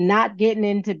 but not getting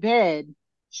into bed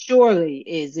surely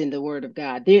is in the Word of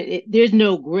God. There's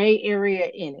no gray area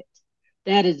in it.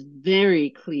 That is very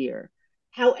clear.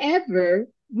 However,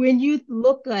 when you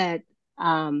look at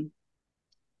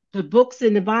the books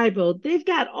in the Bible, they've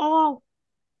got all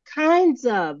kinds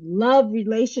of love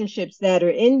relationships that are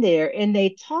in there, and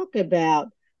they talk about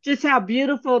just how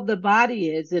beautiful the body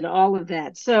is and all of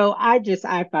that. So I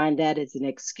find that as an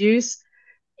excuse,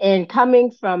 and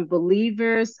coming from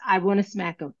believers, I want to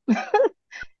smack them Well,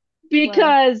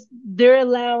 because they're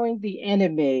allowing the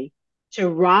enemy to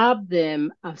rob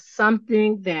them of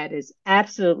something that is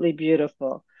absolutely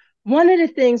beautiful. One of the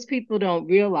things people don't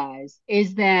realize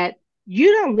is that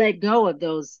you don't let go of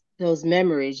those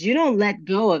memories. You don't let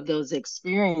go of those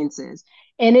experiences,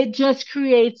 and it just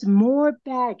creates more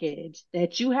baggage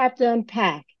that you have to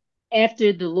unpack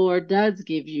after the Lord does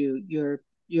give you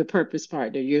your purpose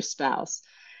partner, your spouse.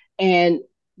 And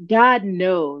God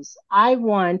knows I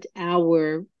want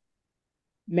our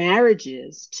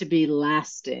marriages to be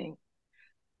lasting.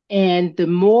 And the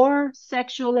more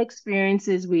sexual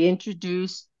experiences we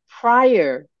introduce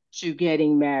prior to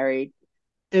getting married,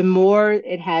 the more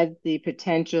it has the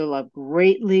potential of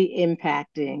greatly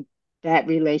impacting that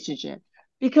relationship.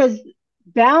 Because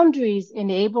boundaries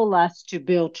enable us to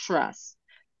build trust.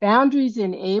 Boundaries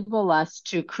enable us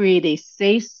to create a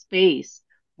safe space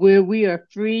where we are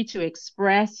free to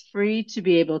express, free to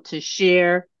be able to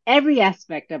share every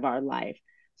aspect of our life.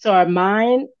 So, our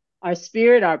mind, our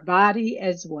spirit, our body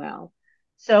as well.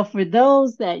 So, for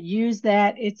those that use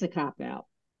that, it's a cop out.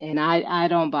 And I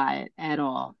don't buy it at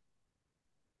all.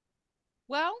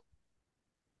 well,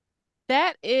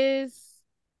 that is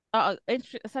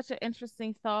such an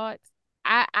interesting thought.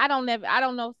 I don't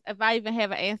know if I even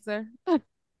have an answer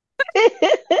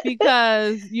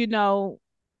because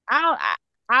I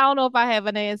don't know if I have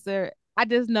an answer. I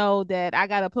just know that I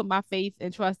gotta put my faith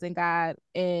and trust in God.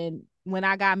 And when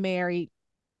I got married,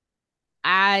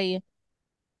 I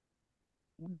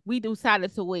we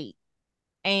decided to wait,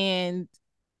 and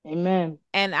Amen.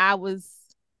 I was,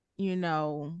 you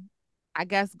know, I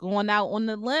guess going out on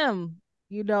the limb,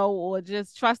 or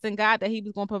just trusting God that He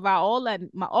was going to provide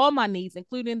all my needs,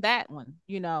 including that one,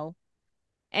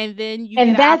 and then you get And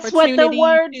an that's what the opportunity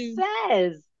word to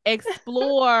says.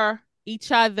 explore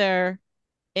each other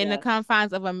in the Yes.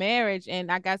 confines of a marriage.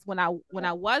 And I guess when I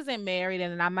Correct. wasn't married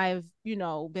and I might have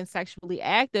been sexually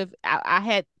active, I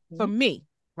had, for Mhm. me,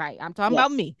 right, I'm talking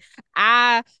about Yes. me,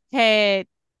 I had,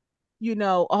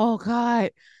 oh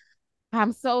God,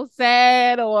 I'm so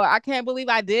sad, or I can't believe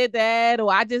I did that,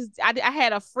 or I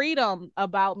had a freedom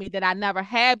about me that I never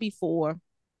had before.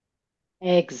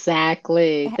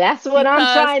 Exactly. That's what I'm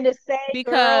because trying to say,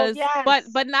 girl. but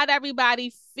Yes. not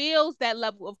everybody feels that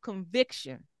level of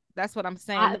conviction. That's what I'm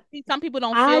saying. I Some people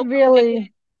don't I feel convicted.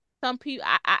 really Some people,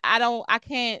 I don't, I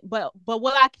can't. But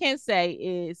what I can say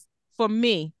is, for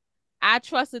me, I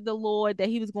trusted the Lord that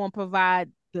He was going to provide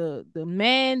the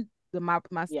man,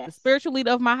 the yes. spiritual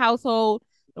leader of my household,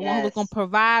 the one who was going to Yes.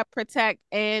 provide, protect,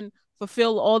 and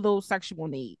fulfill all those sexual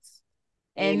needs.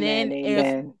 And then Amen.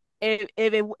 Amen.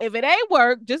 if it ain't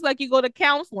work, just like you go to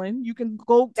counseling, you can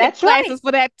go take That's right. classes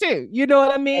for that too. You know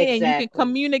what I mean? And you can Exactly.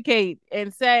 communicate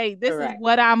and say, this is Correct.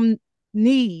 what I'm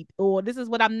need, or this is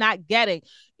what I'm not getting.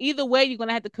 Either way, you're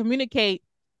gonna have to communicate,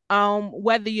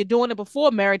 whether you're doing it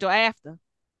before marriage or after.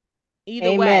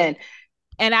 Either way. Amen.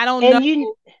 And I don't know And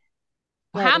you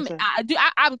go ahead, how I'm sorry.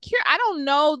 I'm curious. I don't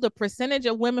know the percentage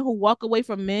of women who walk away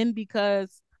from men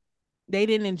because they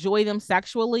didn't enjoy them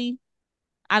sexually.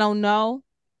 I don't know.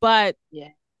 But Yeah.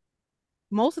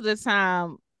 most of the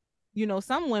time,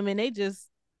 some women, they just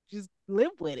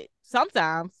live with it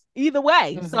sometimes, either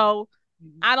way. Mm-hmm. So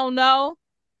I don't know,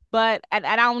 but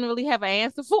I don't really have an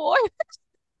answer for it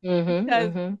Mm-hmm.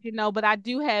 because Mm-hmm. but I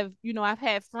do have, I've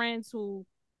had friends who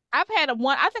I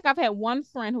think I've had one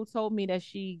friend who told me that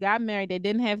she got married, they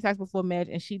didn't have sex before marriage,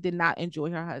 and she did not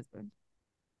enjoy her husband.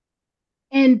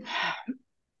 And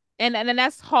And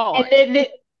that's and hard.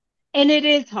 it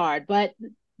is hard, but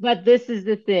this is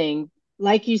the thing.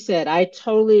 Like you said, I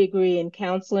totally agree in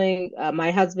counseling.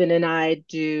 My husband and I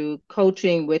do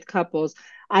coaching with couples.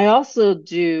 I also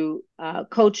do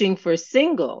coaching for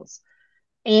singles.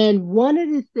 And one of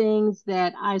the things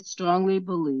that I strongly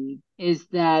believe is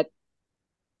that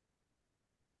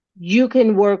you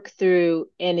can work through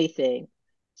anything.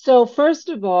 So, first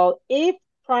of all, if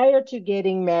prior to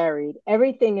getting married,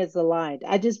 everything is aligned,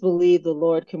 I just believe the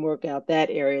Lord can work out that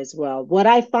area as well. What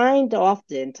I find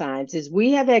oftentimes is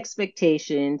we have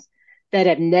expectations that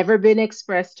have never been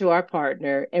expressed to our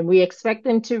partner, and we expect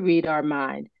them to read our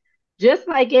mind. Just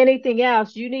like anything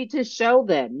else, you need to show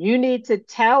them, you need to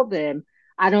tell them,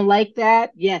 I don't like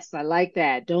that. Yes, I like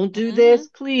that. Don't do Mm-hmm. this.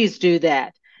 Please do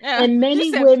that. Yeah. And You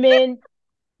many said women,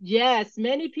 yes,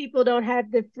 many people don't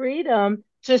have the freedom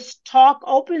to talk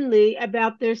openly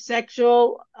about their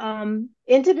sexual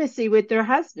intimacy with their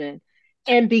husband.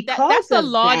 And that's because a of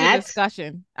larger that,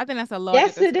 discussion. I think that's a larger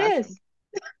yes, it discussion. is.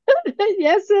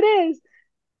 Yes, it is.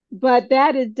 But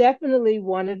that is definitely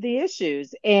one of the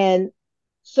issues. And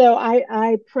so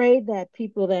I pray that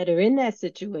people that are in that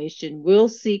situation will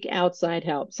seek outside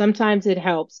help. Sometimes it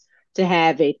helps to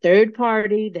have a third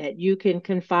party that you can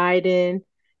confide in,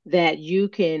 that you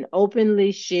can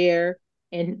openly share,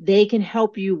 and they can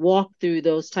help you walk through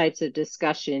those types of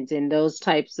discussions and those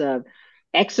types of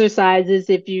exercises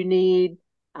if you need,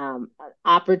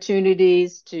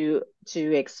 opportunities to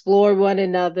explore one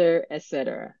another,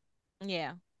 etc.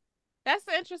 Yeah. That's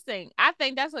interesting. I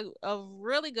think that's a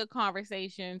really good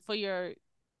conversation for your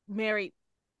married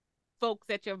folks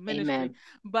at your ministry. Amen.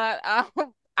 But I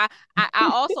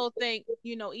also think,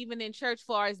 even in church,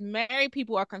 far as married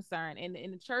people are concerned, in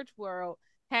the church world,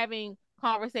 having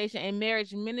conversation in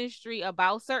marriage ministry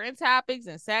about certain topics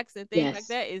and sex and things like Yes.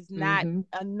 that is not Hmm.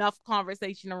 enough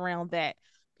conversation around that.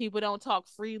 People don't talk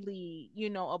freely,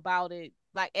 about it,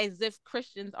 like as if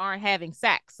Christians aren't having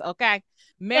sex. Okay,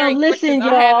 Well, married Christians listen,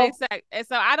 are having y'all. sex, and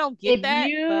so I don't get If that,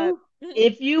 but you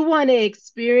if you want to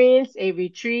experience a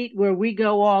retreat where we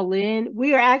go all in,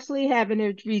 we are actually having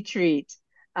a retreat.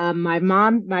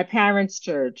 My parents'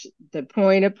 church, the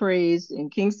Point of Praise in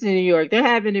Kingston, New York, they're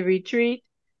having a retreat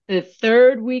the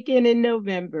third weekend in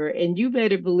November, and you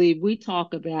better believe we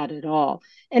talk about it all.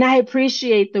 And I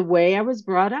appreciate the way I was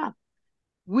brought up.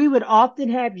 We would often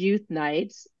have youth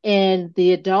nights, and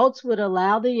the adults would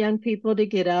allow the young people to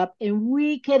get up, and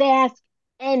we could ask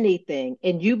anything.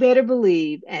 And you better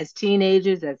believe, as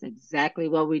teenagers, that's exactly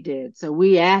what we did. So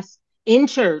we asked in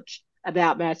church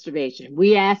about masturbation,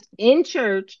 we asked in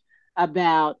church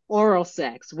about oral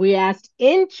sex, we asked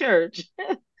in church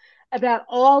about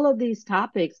all of these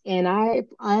topics. And I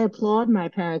applaud my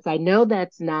parents. I know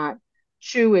that's not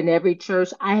true in every church.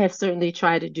 I have certainly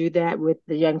tried to do that with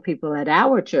the young people at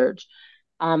our church.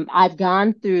 I've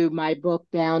gone through my book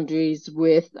Boundaries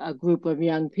with a group of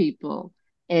young people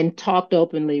and talked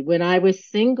openly. When I was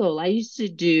single, I used to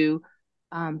do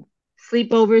um,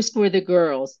 sleepovers for the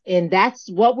girls, and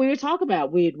that's what we would talk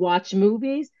about. We'd watch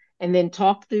movies and then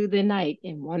talk through the night.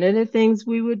 And one of the things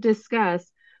we would discuss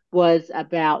was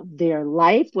about their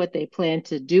life, what they plan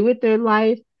to do with their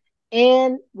life,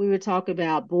 and we would talk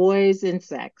about boys and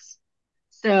sex.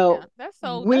 yeah, So that's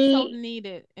so we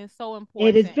needed and so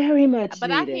it is important. very much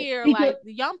But I needed hear because like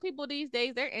the young people these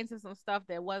days, they're into some stuff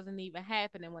that wasn't even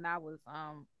happening when I was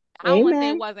I don't want to say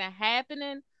it amen. wasn't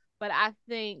happening, but I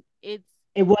think it's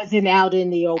It wasn't out in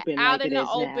the open out like in it the is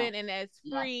now. open and as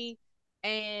Yes. free.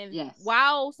 And Yes.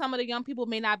 while some of the young people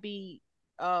may not be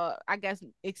I guess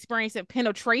experiencing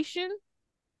penetration,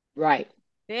 Right.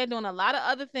 they're doing a lot of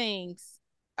other things.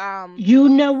 Um You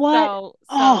know what? so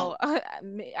Oh,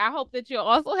 I hope that you're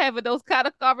also having those kind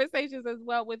of conversations as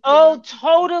well with your oh, young people.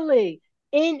 totally.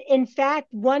 In fact,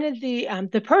 one of the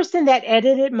person that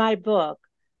edited my book,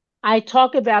 I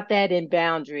talk about that in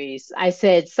Boundaries. I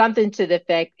said something to the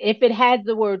effect, if it has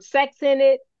the word sex in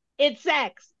it, it's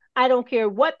sex. I don't care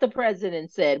what the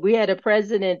president said. We had a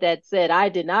president that said I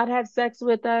did not have sex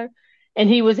with her, and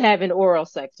he was having oral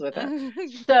sex with her.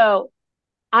 So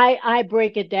I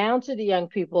break it down to the young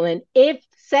people, and if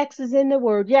sex is in the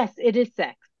word, yes, it is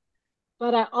sex.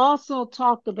 But I also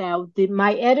talked about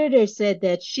my editor said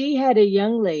that she had a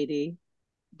young lady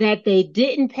that they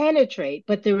didn't penetrate,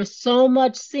 but there was so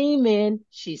much semen,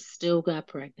 she still got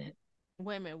pregnant.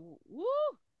 Women, woo,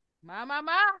 my.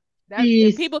 That's She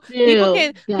and people still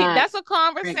can. got That's a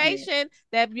pregnant. conversation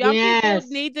that young people Yes.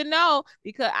 need to know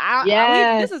because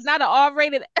this is Yes. not an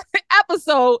R-rated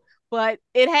episode, but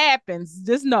it happens.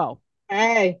 Just know.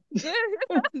 Hey.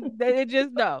 They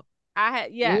just know. I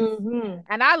had yes. Hmm.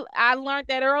 And I learned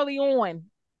that early on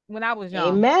when I was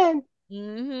young. Amen.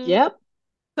 Hmm. Yep.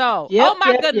 So, oh Yep.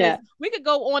 my Yep. goodness, Yep. we could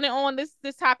go on and on.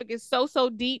 This topic is so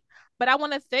deep, but I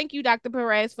want to thank you, Dr.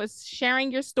 Perez, for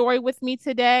sharing your story with me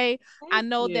today. I Thank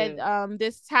know that you.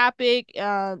 this topic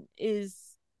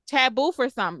is taboo for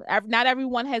some. Not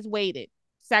everyone has waited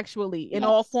sexually in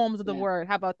all Yes. forms of the Yeah. word.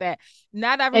 How about that?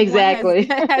 Not everyone has Exactly.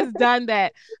 has done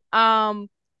that.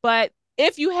 But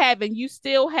if you haven't, you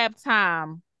still have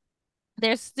time.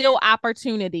 There's still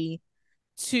opportunity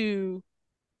to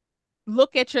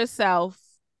look at yourself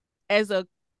as a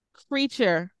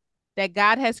creature that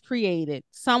God has created,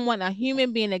 someone, a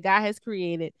human being that God has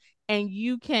created, and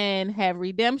you can have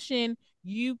redemption.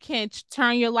 You can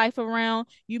turn your life around.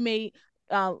 You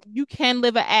can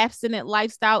live an abstinent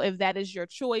lifestyle if that is your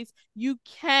choice. You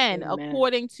can,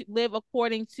 Amen. live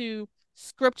according to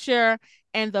Scripture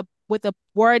and the what the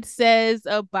Word says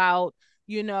about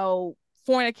you know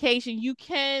fornication. You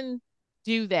can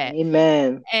do that,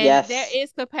 Amen. and there Yes.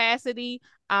 is capacity.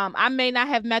 I may not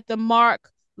have met the mark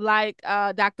like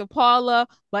Dr. Paula,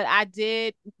 but I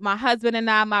did. My husband and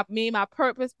I, my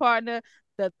purpose partner,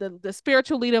 the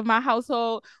spiritual leader of my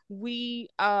household, we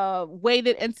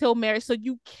waited until marriage. So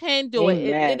you can do it.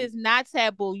 It Amen. is not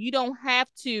taboo. You don't have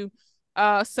to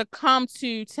succumb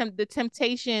to the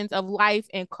temptations of life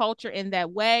and culture in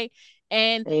that way.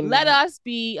 And let Amen. us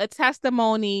be a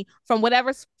testimony from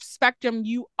whatever spectrum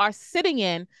you are sitting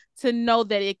in to know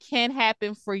that it can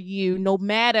happen for you no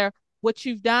matter what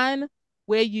you've done,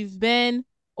 where you've been,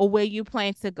 or where you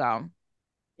plan to go.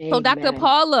 So, Dr. Amen.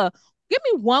 Paula, give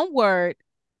me one word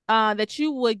that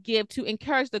you would give to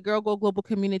encourage the Girl Go Global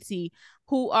community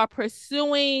who are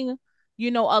pursuing,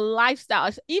 a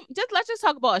lifestyle. Just let's just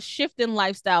talk about a shift in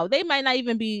lifestyle. They might not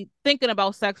even be thinking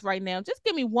about sex right now. Just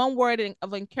give me one word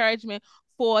of encouragement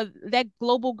for that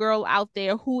global girl out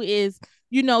there who is,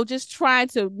 just trying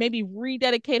to maybe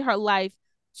rededicate her life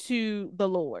to the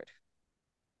Lord.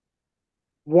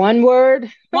 One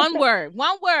word. One word.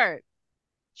 One word.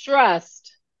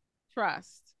 Trust.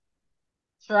 Trust.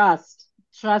 Trust.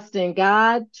 Trust in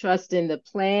God, trust in the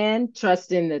plan,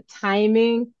 trust in the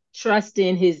timing, trust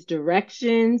in his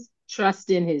directions, trust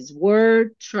in his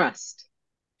word, trust.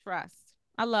 Trust.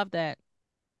 I love that.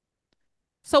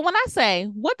 So when I say,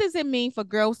 what does it mean for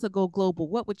girls to go global?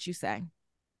 What would you say?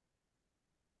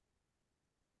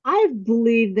 I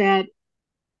believe that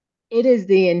it is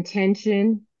the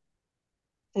intention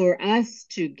for us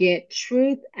to get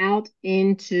truth out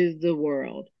into the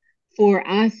world, for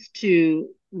us to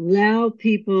allow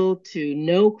people to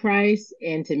know Christ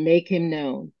and to make him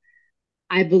known.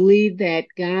 I believe that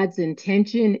God's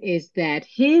intention is that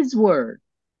his word,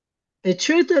 the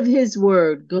truth of his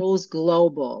word, goes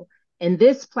global. And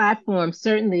this platform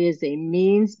certainly is a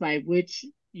means by which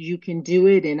you can do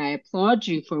it. And I applaud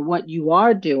you for what you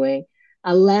are doing,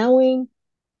 allowing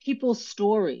people's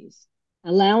stories,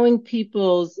 allowing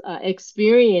people's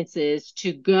experiences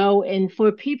to go, and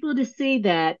for people to see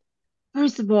that,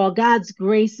 first of all, God's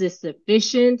grace is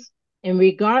sufficient. And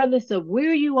regardless of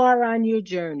where you are on your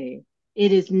journey,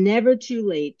 it is never too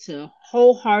late to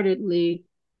wholeheartedly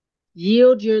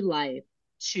yield your life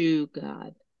to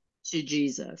God, to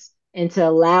Jesus, and to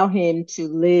allow him to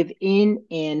live in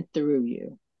and through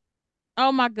you.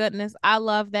 Oh my goodness. I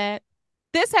love that.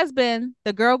 This has been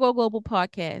the Girl Go Global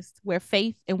podcast where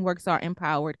faith and works are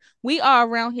empowered. We are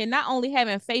around here not only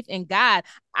having faith in God,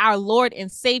 our Lord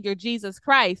and Savior Jesus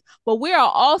Christ, but we are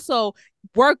also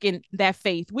working that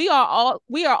faith. We are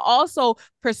also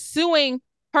pursuing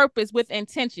purpose with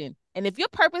intention. And if your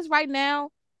purpose right now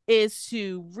is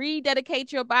to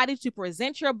rededicate your body, to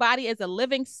present your body as a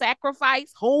living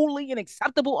sacrifice, holy and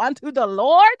acceptable unto the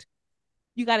Lord,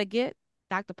 you got to get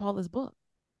Dr. Paula's book.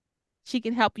 She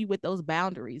can help you with those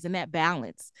boundaries and that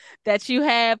balance that you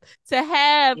have to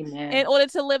have in Amen. order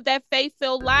to live that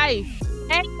faith-filled life.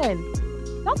 And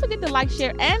don't forget to like,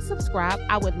 share, and subscribe.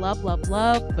 I would love, love,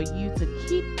 love for you to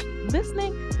keep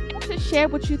listening and to share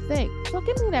what you think. So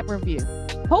give me that review.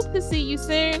 Hope to see you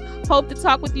soon. Hope to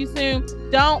talk with you soon.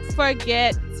 Don't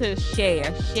forget to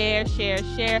share.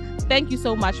 Thank you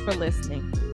so much for listening.